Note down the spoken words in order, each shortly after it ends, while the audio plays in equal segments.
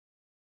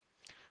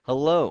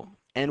Hello,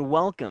 and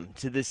welcome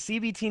to the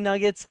CBT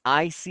Nuggets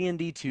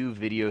ICND2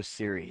 video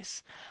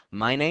series.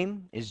 My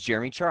name is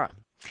Jeremy Chara,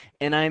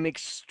 and I'm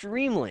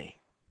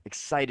extremely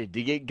excited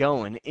to get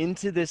going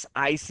into this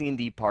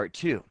ICND Part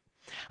 2.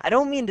 I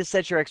don't mean to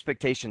set your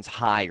expectations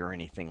high or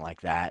anything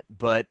like that,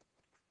 but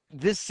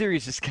this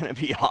series is going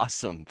to be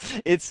awesome.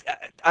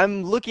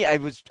 I'm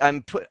looking,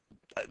 I'm put,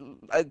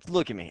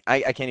 look at me.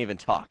 I can't even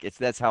talk.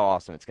 That's how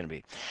awesome it's going to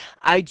be.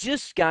 I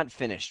just got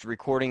finished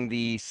recording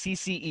the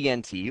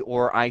CCENT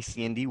or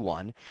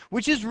ICND1,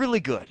 which is really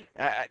good.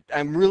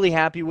 I'm really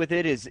happy with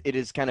it. It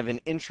is kind of an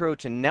intro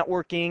to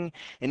networking,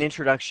 an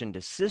introduction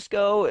to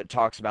Cisco. It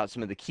talks about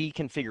some of the key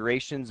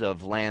configurations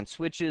of LAN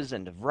switches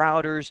and of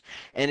routers,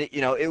 and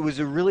it was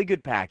a really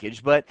good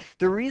package. But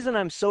the reason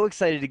I'm so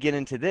excited to get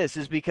into this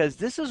is because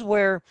this is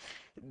where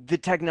the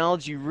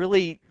technology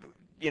really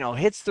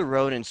hits the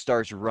road and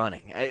starts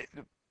running.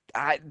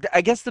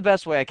 I guess the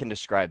best way I can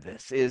describe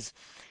this is,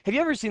 have you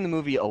ever seen the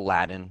movie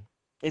Aladdin?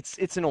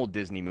 It's an old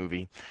Disney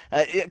movie,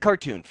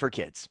 cartoon for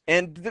kids,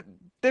 and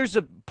there's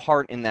a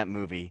part in that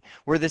movie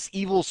where this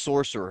evil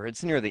sorcerer,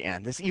 it's near the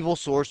end, this evil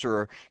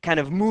sorcerer kind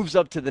of moves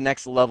up to the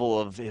next level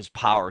of his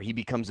power. He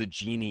becomes a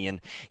genie,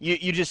 and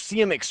you just see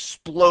him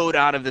explode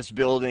out of this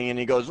building, and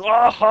he goes,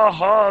 ah ha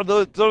ha,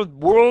 the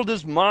world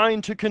is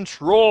mine to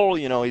control.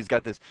 He's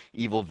got this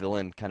evil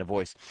villain kind of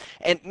voice.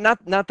 And not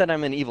that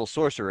I'm an evil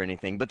sorcerer or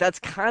anything, but that's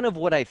kind of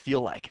what I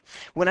feel like.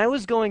 When I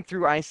was going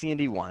through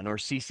ICND1 or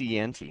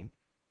CCENT,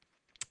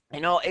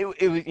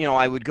 it was,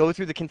 I would go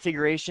through the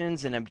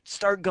configurations and I'd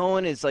start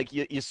going. It's like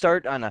you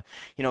start on a,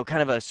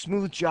 kind of a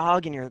smooth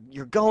jog, and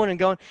you're going and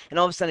going, and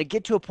all of a sudden I'd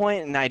get to a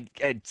point and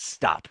I'd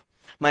stop.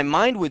 My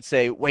mind would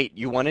say, wait,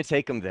 you want to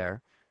take them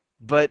there?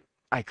 But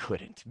I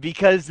couldn't,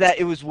 because that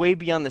it was way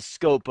beyond the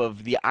scope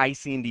of the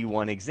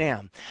ICND1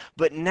 exam.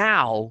 But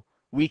now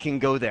we can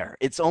go there.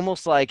 It's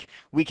almost like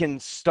we can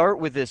start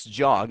with this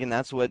jog, and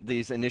that's what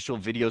these initial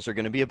videos are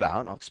going to be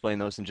about. I'll explain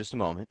those in just a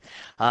moment.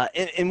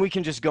 And we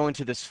can just go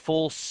into this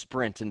full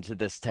sprint into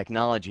this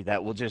technology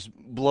that will just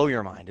blow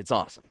your mind. It's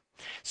awesome.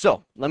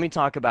 So let me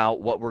talk about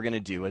what we're going to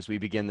do as we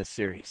begin this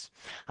series.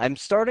 I'm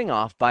starting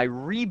off by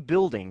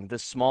rebuilding the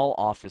small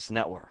office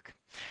network.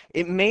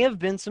 It may have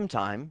been some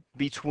time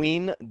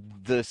between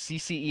the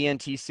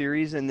CCENT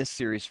series and this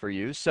series for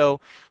you,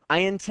 so I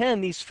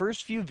intend these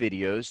first few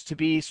videos to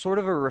be sort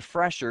of a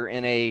refresher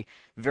in a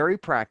very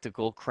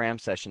practical cram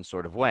session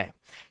sort of way.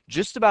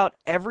 Just about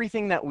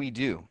everything that we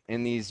do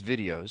in these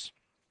videos,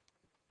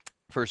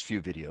 first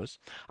few videos,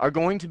 are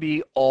going to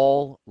be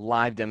all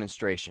live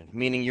demonstration,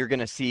 meaning you're going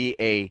to see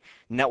a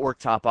network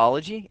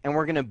topology and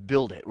we're going to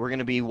build it. We're going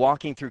to be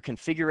walking through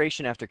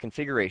configuration after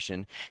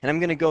configuration, and I'm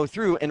going to go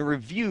through and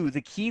review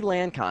the key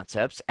LAN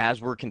concepts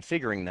as we're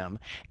configuring them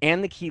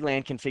and the key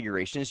LAN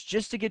configurations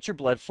just to get your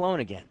blood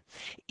flowing again.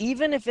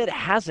 Even if it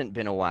hasn't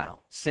been a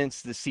while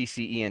since the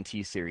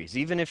CCENT series,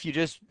 even if you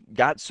just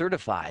got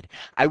certified,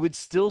 I would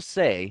still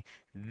say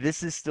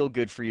this is still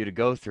good for you to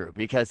go through,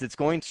 because it's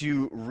going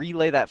to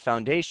relay that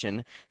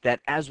foundation that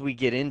as we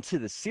get into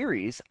the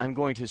series, I'm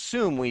going to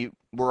assume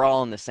we're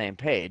all on the same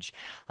page,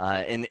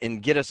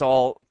 and get us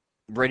all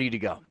ready to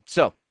go.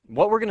 So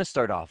what we're going to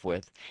start off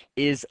with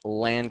is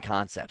LAN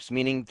concepts,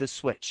 meaning the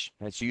switch.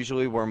 That's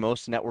usually where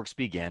most networks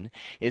begin,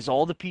 is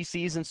all the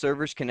PCs and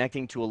servers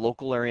connecting to a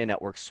local area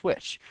network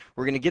switch.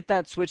 We're going to get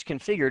that switch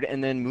configured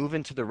and then move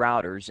into the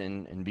routers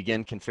and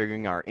begin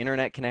configuring our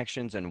internet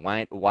connections and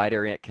wide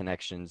area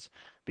connections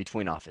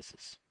between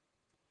offices.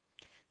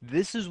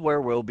 This is where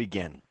we'll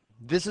begin.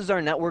 This is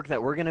our network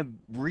that we're going to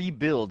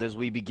rebuild as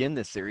we begin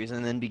this series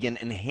and then begin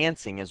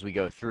enhancing as we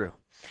go through.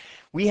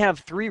 We have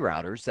 3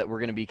 routers that we're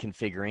going to be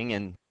configuring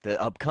in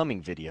the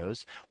upcoming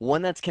videos.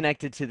 One that's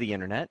connected to the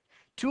internet,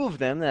 2 of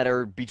them that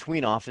are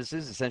between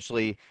offices.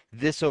 Essentially,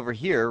 this over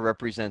here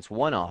represents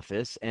one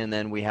office, and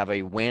then we have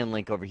a WAN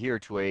link over here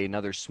to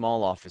another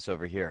small office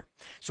over here.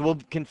 So we'll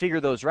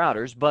configure those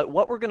routers, but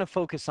what we're going to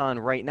focus on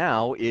right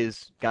now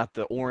is, got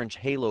the orange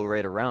halo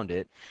right around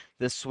it,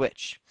 the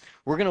switch.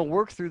 We're going to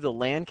work through the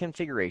LAN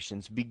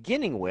configurations,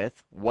 beginning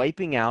with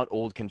wiping out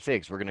old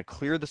configs. We're going to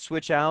clear the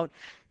switch out,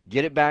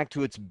 get it back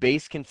to its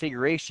base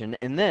configuration,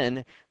 and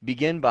then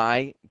begin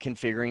by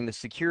configuring the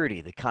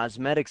security, the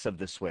cosmetics of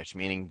the switch,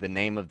 meaning the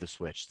name of the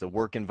switch, the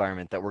work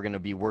environment that we're going to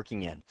be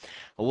working in.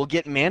 We'll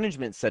get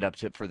management set up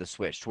for the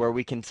switch to where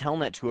we can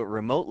telnet to it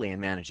remotely and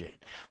manage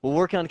it. We'll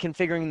work on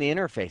configuring the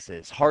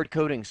interfaces, hard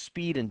coding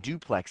speed and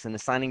duplex, and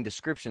assigning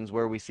descriptions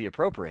where we see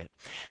appropriate.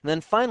 And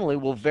then finally,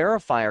 we'll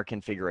verify our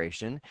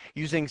configuration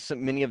using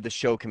many of the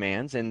show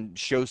commands and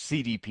show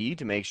CDP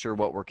to make sure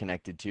what we're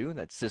connected to,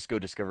 that's Cisco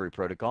Discovery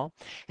Protocol.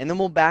 And then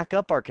we'll back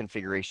up our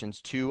configurations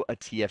to a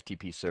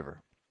TFTP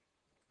server.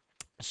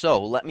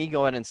 So let me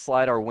go ahead and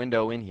slide our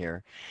window in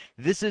here.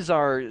 This is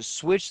our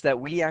switch that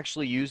we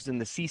actually used in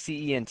the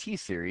CCENT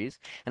series.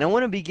 And I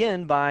want to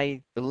begin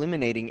by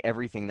eliminating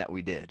everything that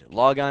we did.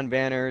 Logon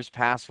banners,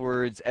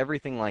 passwords,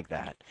 everything like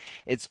that.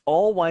 It's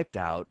all wiped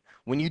out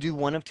when you do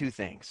one of 2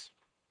 things.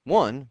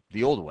 One,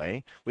 the old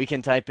way, we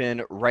can type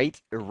in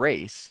write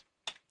erase,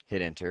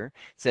 hit enter.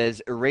 It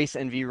says erase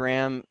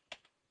NVRAM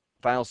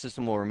file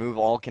system will remove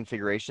all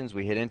configurations.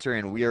 We hit enter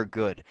and we are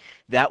good.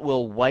 That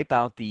will wipe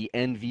out the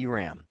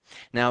NVRAM.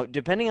 Now,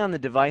 depending on the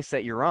device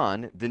that you're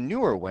on, the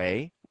newer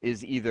way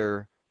is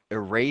either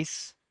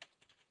erase,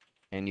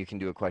 and you can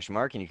do a question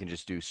mark and you can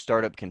just do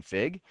startup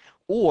config,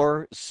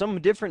 or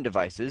some different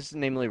devices,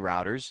 namely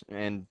routers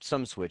and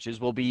some switches,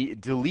 will be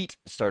delete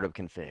startup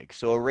config.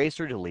 So erase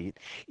or delete,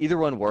 either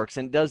one works,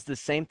 and does the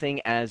same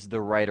thing as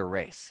the write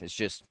erase. It's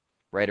just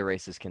write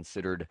erase is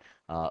considered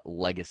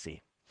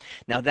legacy.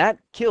 Now that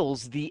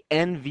kills the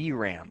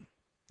NVRAM.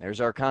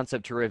 There's our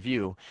concept to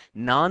review.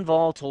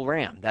 Non-volatile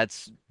RAM.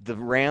 That's the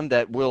RAM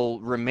that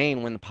will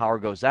remain when the power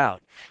goes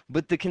out.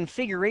 But the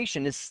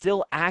configuration is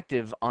still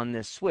active on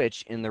this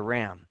switch in the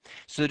RAM.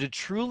 So to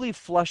truly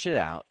flush it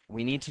out,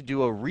 we need to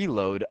do a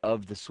reload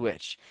of the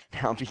switch.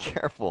 Now be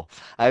careful.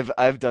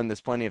 I've done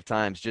this plenty of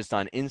times just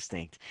on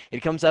instinct. It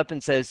comes up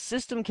and says,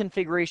 system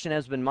configuration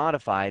has been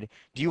modified.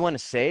 Do you want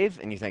to save?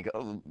 And you think,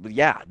 oh,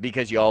 yeah,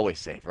 because you always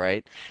save,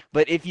 right?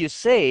 But if you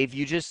save,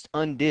 you just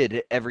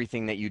undid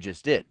everything that you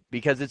just did,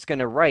 because it's going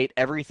to write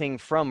everything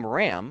from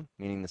RAM,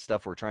 meaning the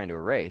stuff we're trying to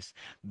erase,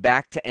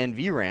 back to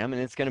NVRAM, and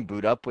it's going to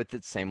boot up with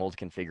its same old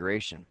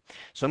configuration.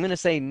 So I'm going to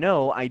say,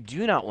 no, I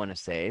do not want to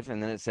save,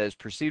 and then it says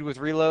proceed with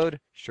reload.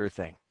 Sure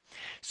thing.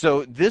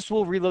 So this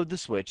will reload the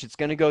switch. It's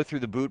going to go through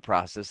the boot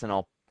process, and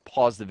I'll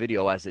pause the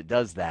video as it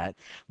does that.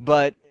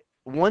 But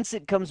once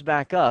it comes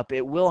back up,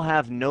 it will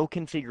have no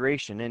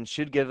configuration and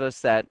should give us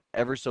that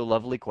ever so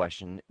lovely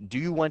question, do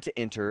you want to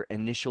enter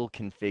initial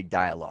config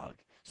dialog?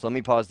 So let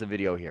me pause the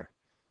video here.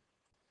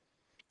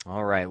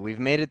 All right, we've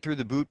made it through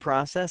the boot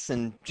process,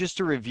 and just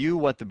to review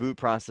what the boot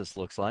process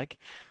looks like,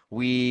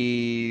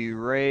 we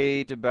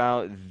right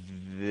about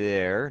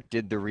there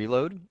did the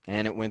reload,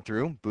 and it went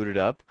through, booted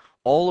up.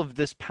 All of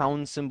this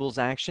pound symbols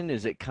action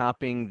is it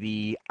copying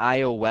the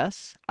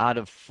iOS out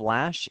of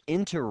flash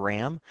into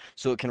RAM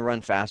so it can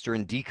run faster,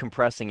 and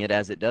decompressing it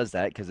as it does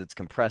that because it's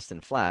compressed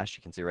in flash.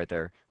 You can see right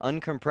there,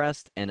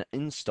 uncompressed and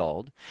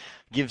installed.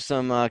 Gives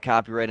some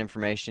copyright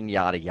information,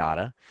 yada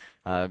yada.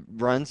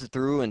 Runs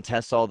through and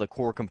tests all the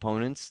core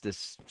components.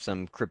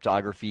 Some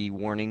cryptography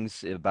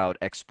warnings about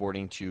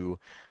exporting to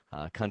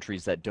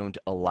countries that don't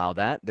allow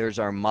that. There's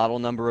our model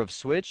number of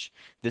switch.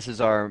 This is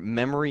our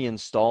memory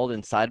installed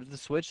inside of the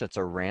switch. That's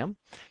our RAM.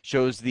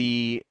 Shows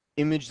the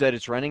image that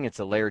it's running. It's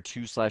a layer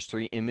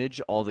 2/3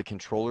 image. All the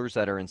controllers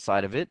that are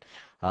inside of it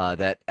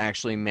that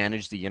actually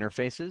manage the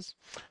interfaces.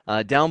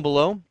 Down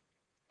below,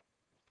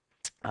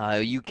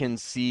 you can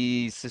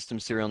see system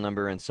serial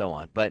number and so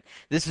on. But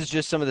this is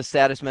just some of the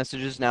status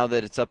messages. Now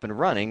that it's up and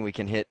running, we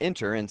can hit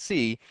enter and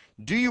see,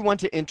 do you want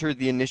to enter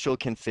the initial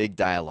config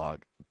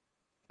dialog?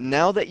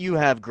 Now that you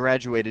have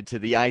graduated to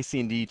the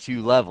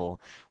ICND2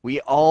 level, we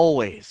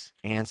always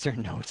answer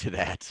no to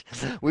that.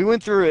 We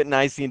went through it in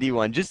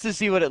ICND1 just to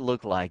see what it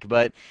looked like,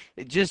 but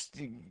just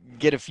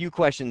get a few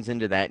questions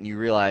into that and you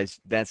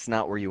realize that's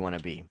not where you want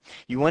to be.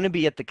 You want to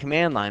be at the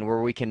command line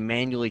where we can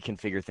manually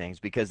configure things,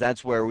 because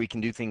that's where we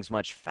can do things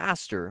much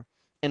faster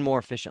and more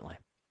efficiently.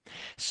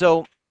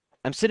 So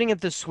I'm sitting at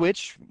the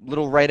switch,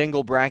 little right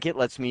angle bracket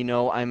lets me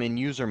know I'm in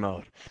user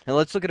mode. Now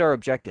let's look at our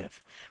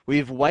objective.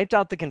 We've wiped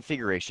out the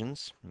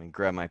configurations. Let me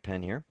grab my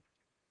pen here.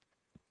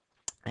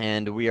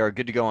 And we are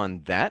good to go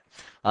on that.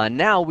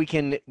 Now we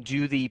can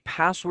do the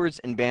passwords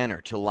and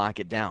banner to lock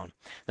it down.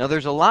 Now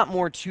there's a lot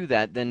more to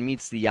that than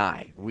meets the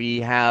eye. We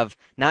have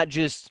not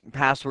just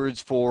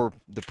passwords for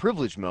the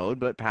privilege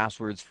mode, but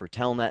passwords for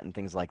telnet and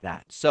things like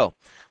that. So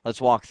let's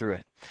walk through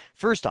it.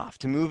 First off,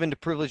 to move into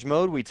privilege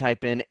mode, we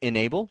type in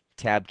enable.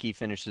 Tab key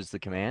finishes the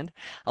command.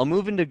 I'll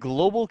move into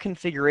global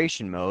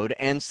configuration mode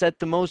and set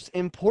the most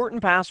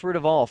important password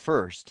of all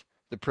first,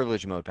 the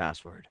privilege mode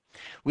password.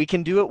 We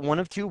can do it one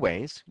of two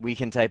ways. We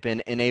can type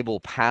in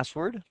enable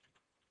password,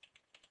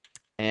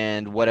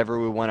 and whatever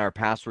we want our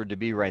password to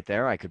be right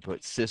there, I could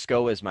put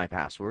Cisco as my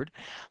password.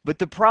 But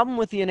the problem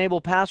with the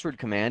enable password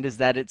command is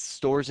that it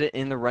stores it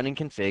in the running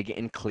config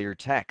in clear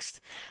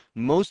text.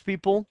 Most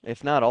people,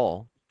 if not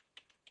all,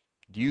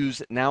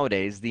 use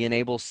nowadays the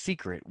enable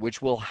secret,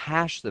 which will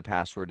hash the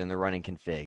password in the running config.